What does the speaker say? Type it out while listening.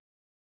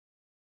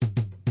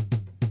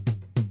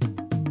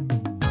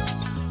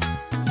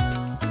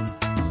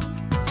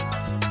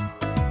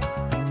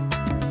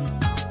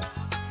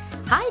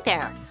Hi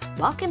there!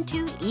 Welcome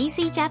to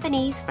Easy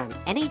Japanese from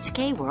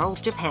NHK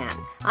World Japan.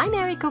 I'm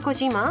Eriko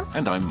Kojima.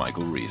 And I'm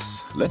Michael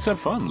Reese. Let's have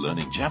fun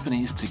learning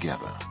Japanese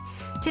together.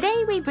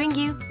 Today we bring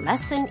you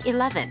Lesson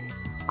 11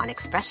 on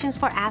expressions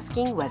for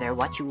asking whether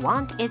what you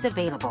want is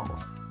available.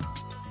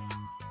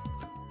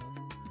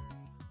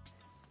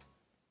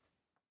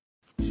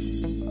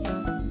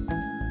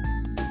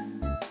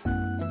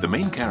 The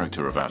main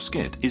character of our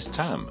skit is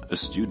Tam, a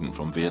student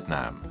from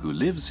Vietnam who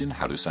lives in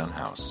Harusan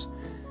House.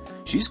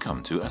 She's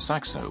come to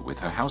Asakusa with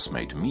her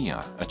housemate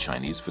Mia, a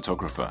Chinese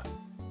photographer.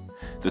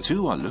 The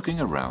two are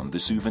looking around the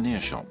souvenir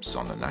shops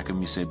on the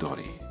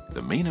Nakamise-dori,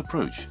 the main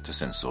approach to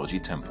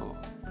Sensoji Temple.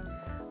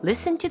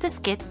 Listen to the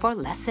skit for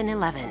Lesson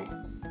 11.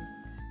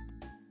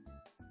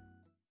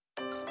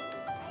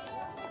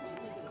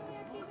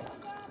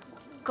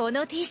 こ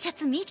の T シャ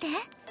ツ見て。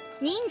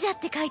忍者っ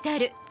て書いてあ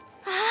る。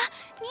あ、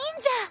忍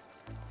者。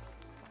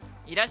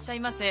いらっしゃ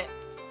いませ。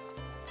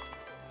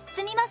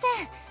すみま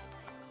せん。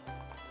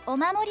お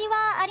守り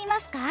はありま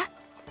すか？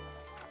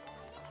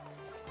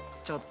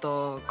ちょっ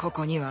とこ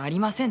こにはあり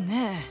ません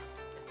ね。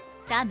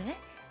ダム、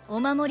お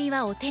守り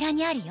はお寺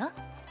にあるよ。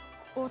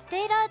お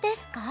寺で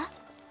すか？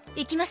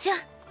行きましょう。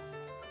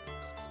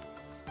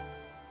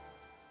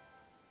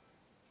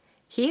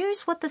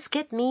Here's what the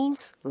skit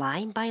means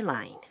line by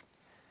line.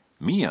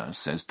 Mia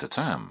says to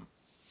Tam,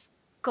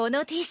 こ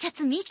の T シャ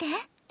ツ見て。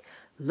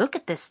Look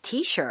at this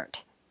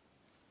t-shirt.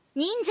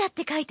 忍者っ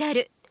て書いてあ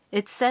る。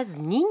It says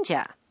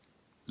ninja.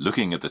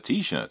 Looking at the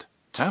t-shirt,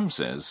 Tam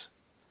says,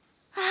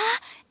 あ、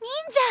忍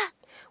者。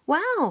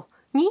Wow,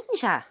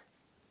 ninja.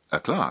 A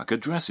clerk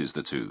addresses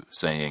the two,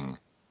 saying,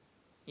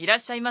 いらっ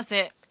しゃいま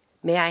せ。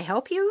 May I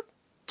help you?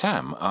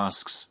 Tam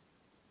asks,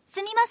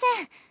 すみま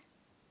せん。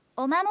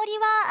お守り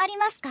はあり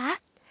ますか？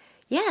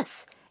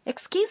 Yes,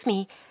 excuse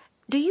me.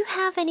 Do you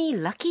have any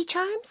lucky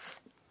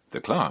charms? The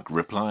clerk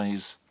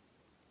replies,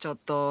 ちょっ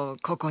と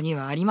ここに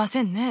はありま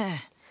せん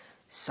ね。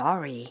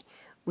 Sorry,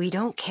 we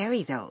don't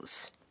carry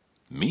those.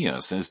 Mia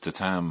says to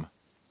Tam,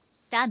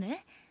 ダム、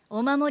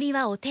お守り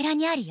はお寺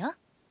にあるよ。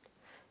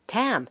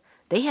Tam,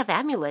 they have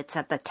amulets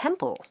at the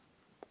temple.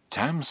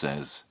 Tam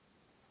says,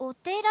 お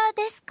寺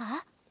です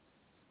か？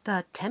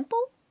 The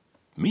temple?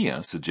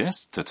 Mia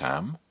suggests to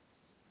Tam,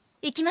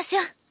 行きまし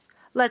ょう。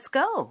 Let's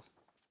go.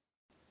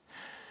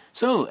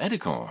 So,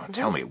 Eriko,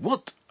 tell me,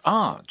 what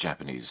are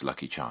Japanese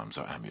lucky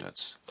charms or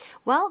amulets?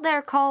 Well,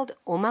 they're called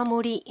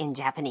omamori in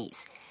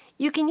Japanese.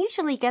 You can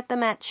usually get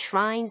them at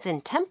shrines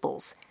and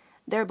temples.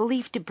 They're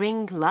believed to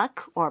bring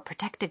luck or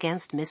protect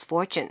against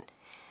misfortune.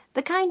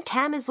 The kind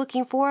Tam is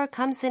looking for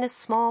comes in a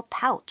small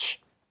pouch.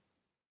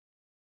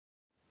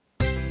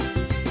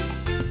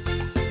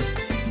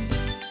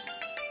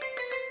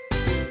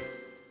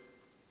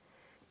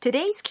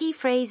 Today's key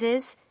phrase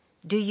is,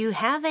 do you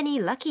have any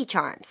lucky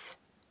charms?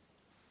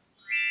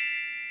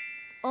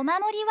 お守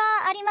り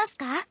はあります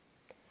か？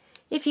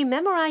 If you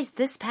memorize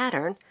this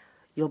pattern,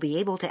 you'll be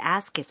able to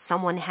ask if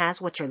someone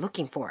has what you're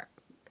looking for.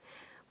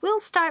 We'll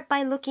start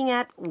by looking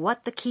at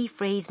what the key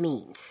phrase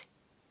means.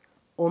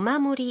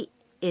 Omamori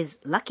is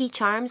lucky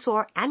charms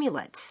or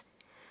amulets.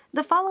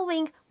 The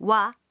following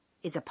wa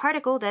is a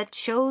particle that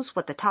shows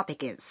what the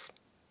topic is.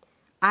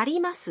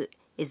 Arimasu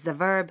is the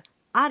verb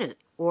aru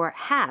or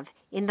have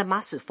in the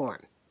masu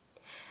form.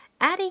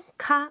 Adding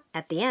ka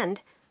at the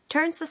end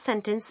turns the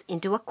sentence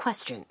into a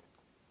question.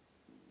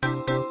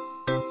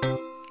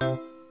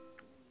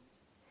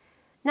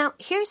 Now,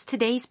 here's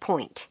today's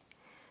point.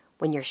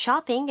 When you're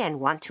shopping and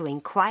want to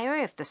inquire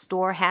if the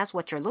store has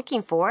what you're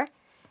looking for,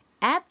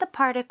 add the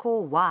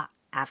particle wa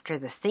after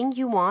the thing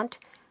you want,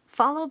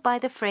 followed by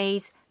the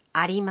phrase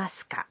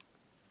arimasu ka.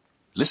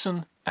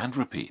 Listen and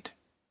repeat.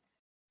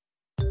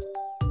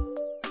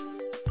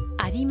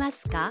 ありま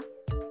すか？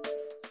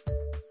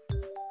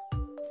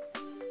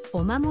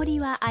お守り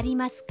はあり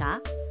ますか？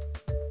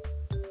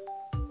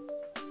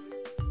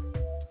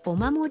お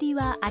守り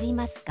はあり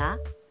ますか？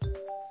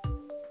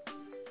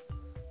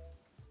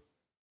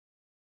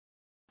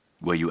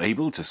 Were you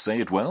able to say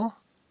it well?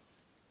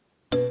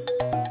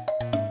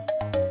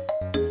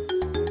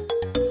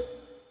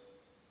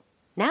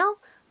 Now,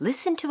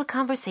 listen to a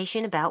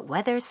conversation about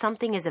whether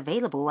something is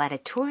available at a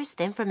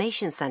tourist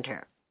information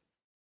center.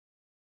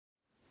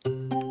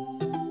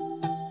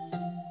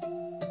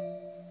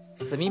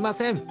 すみま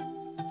せん。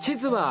地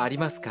図はあり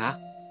ますか？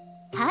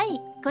はい、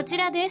こち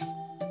らです。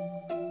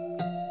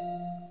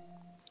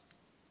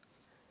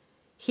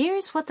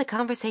 Here's what the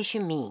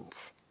conversation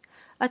means.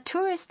 A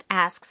tourist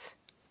asks,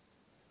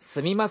 す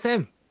みませ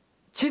ん。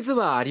地図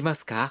はありま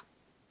すか？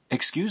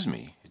 Excuse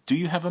me, do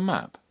you have a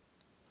map?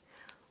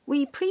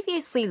 We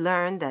previously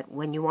learned that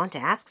when you want to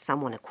ask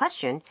someone a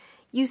question,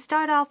 you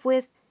start off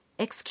with,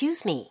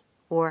 excuse me,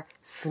 or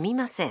すみ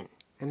ません.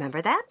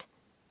 Remember that?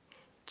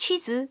 地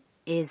図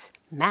is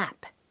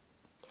map.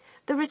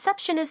 The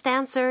receptionist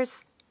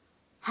answers,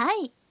 は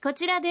い、こ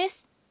ちらで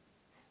す。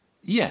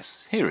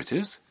 Yes, here it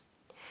is.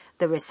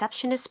 The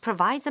receptionist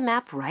provides a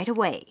map right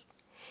away.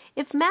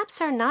 If maps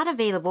are not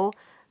available,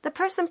 the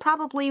person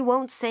probably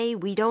won't say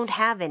we don't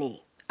have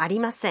any, あり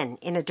ません,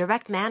 in a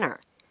direct manner.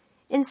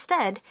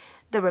 Instead,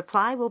 the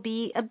reply will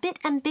be a bit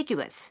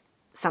ambiguous.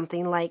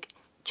 Something like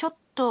ちょっ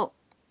と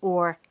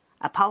or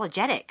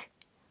apologetic,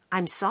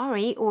 I'm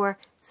sorry or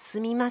す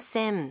みま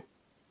せん.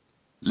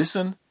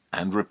 Listen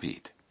and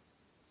repeat.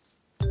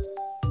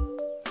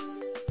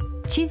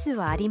 地図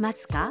はありま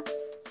すか？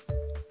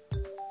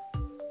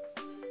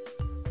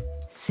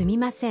すみ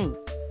ません。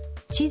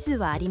地図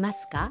はありま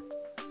すか？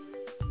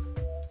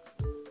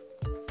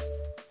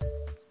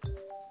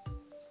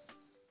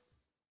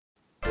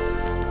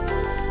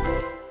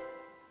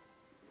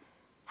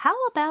 How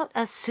about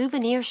a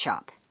souvenir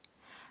shop?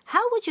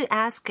 How would you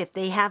ask if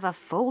they have a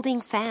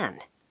folding fan?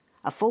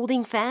 A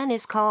folding fan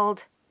is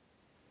called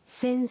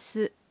扇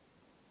子.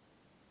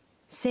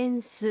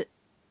 扇子.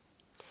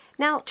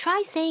 Now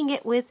try saying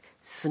it with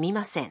すみ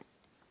ません.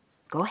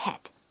 Go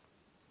ahead.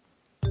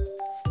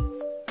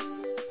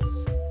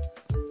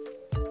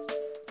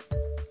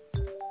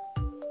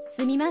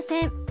 すみま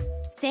せん。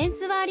扇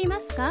子はありま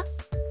すか？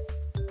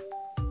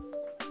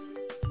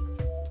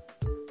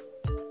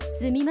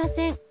すみま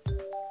せん。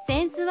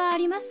扇子はあ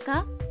ります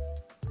か？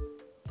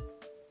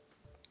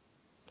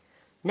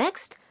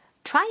 Next,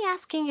 try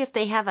asking if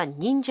they have a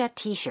ninja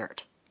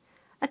t-shirt.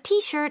 A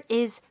t-shirt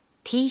is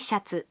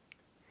T-shirts.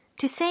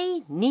 To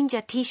say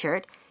ninja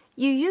t-shirt,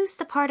 you use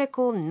the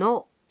particle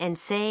no and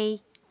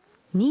say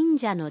忍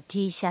者の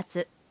T シャ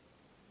ツ。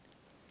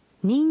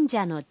忍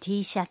者の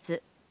T シャ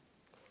ツ。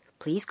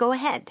Please go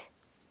ahead.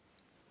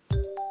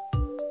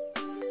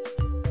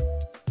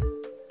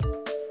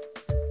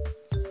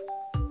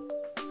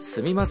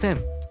 すみません。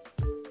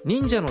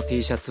忍者の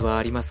T シャツは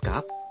あります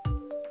か？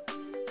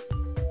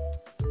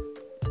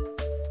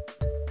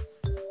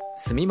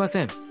すみま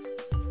せん。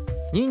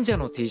忍者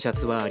の T シャ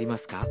ツはありま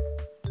すか？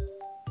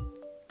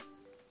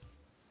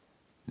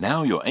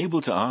 Now you're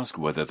able to ask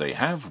whether they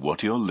have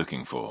what you're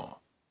looking for.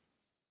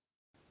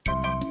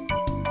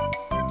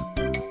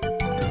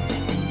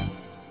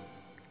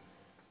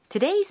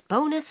 Today's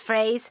bonus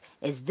phrase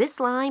is this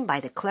line by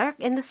the clerk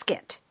in the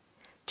skit.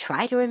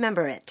 Try to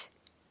remember it.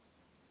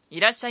 い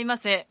らっしゃいま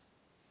せ。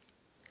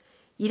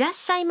いらっ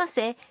しゃいま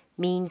せ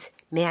means,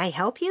 may I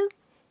help you?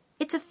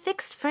 It's a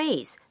fixed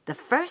phrase, the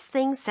first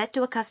thing said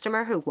to a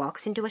customer who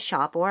walks into a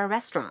shop or a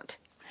restaurant.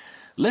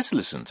 Let's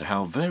listen to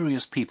how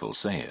various people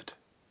say it.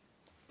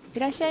 い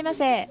らっしゃいま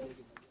せ。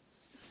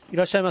い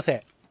らっしゃいま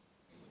せ。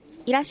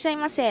いらっしゃい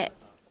ませ。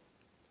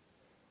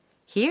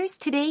 Here's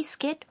today's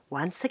skit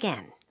once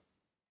again.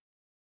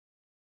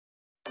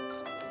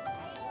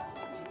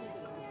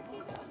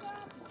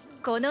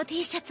 この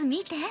T シャツ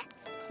見て。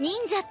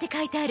忍者って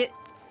書いてある。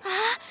ああ、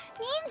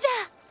忍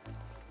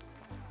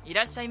者。い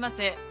らっしゃいま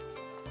せ。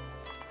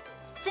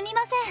すみ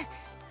ません。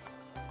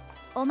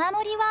お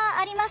守りは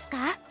ありますか？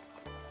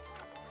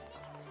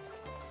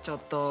ちょっ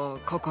と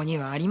ここに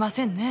はありま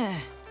せん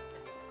ね。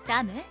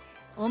タム、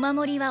お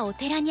守りはお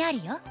寺にあ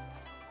るよ。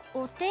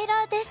お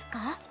寺です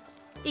か？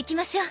行き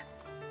ましょう。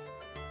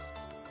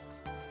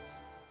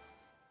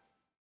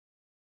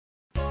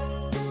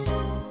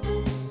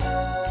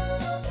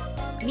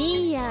ミ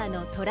ーヤー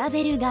のトラ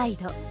ベルガイ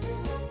ド。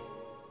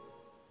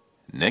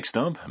Next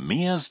up,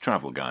 Mia's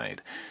travel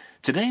guide.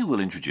 Today we'll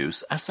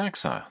introduce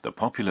Asakusa, the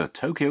popular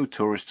Tokyo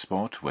tourist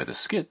spot where the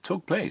skit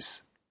took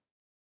place.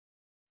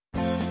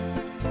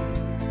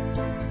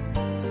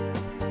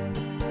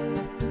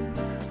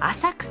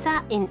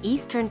 Asakusa in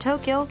eastern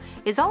Tokyo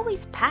is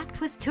always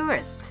packed with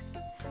tourists.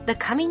 The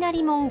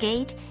Kaminarimon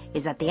Gate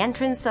is at the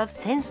entrance of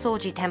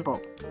Sensoji Temple.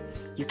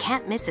 You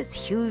can't miss its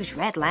huge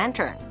red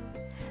lantern.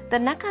 The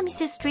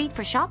Nakamise Street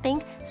for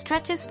shopping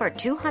stretches for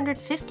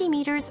 250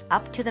 meters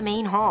up to the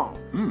main hall.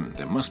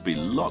 There must be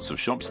lots of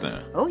shops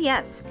there. Oh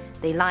yes,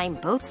 they line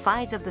both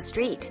sides of the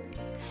street.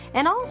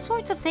 And all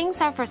sorts of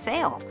things are for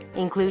sale,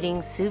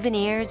 including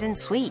souvenirs and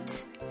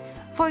sweets.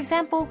 For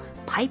example,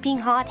 piping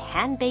hot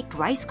hand-baked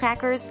rice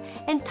crackers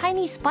and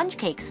tiny sponge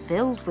cakes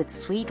filled with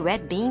sweet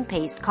red bean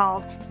paste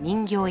called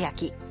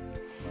ningyo-yaki.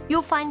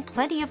 You'll find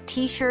plenty of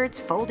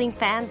t-shirts, folding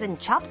fans, and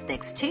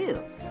chopsticks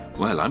too.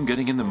 Well, I'm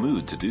getting in the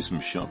mood to do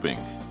some shopping.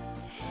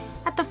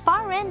 At the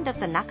far end of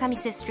the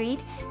Nakamise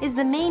Street is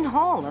the main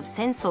hall of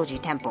Sensoji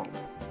Temple.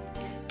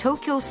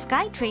 Tokyo's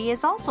Skytree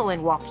is also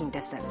in walking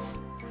distance.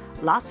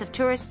 Lots of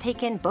tourists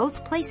take in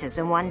both places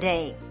in one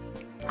day.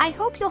 I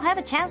hope you'll have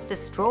a chance to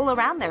stroll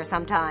around there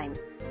sometime.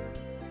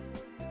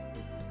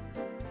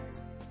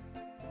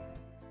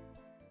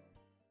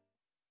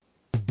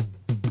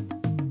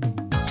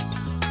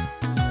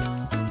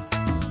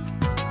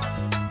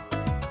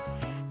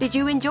 Did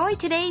you enjoy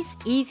today's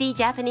Easy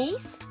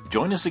Japanese?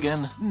 Join us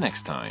again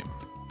next time.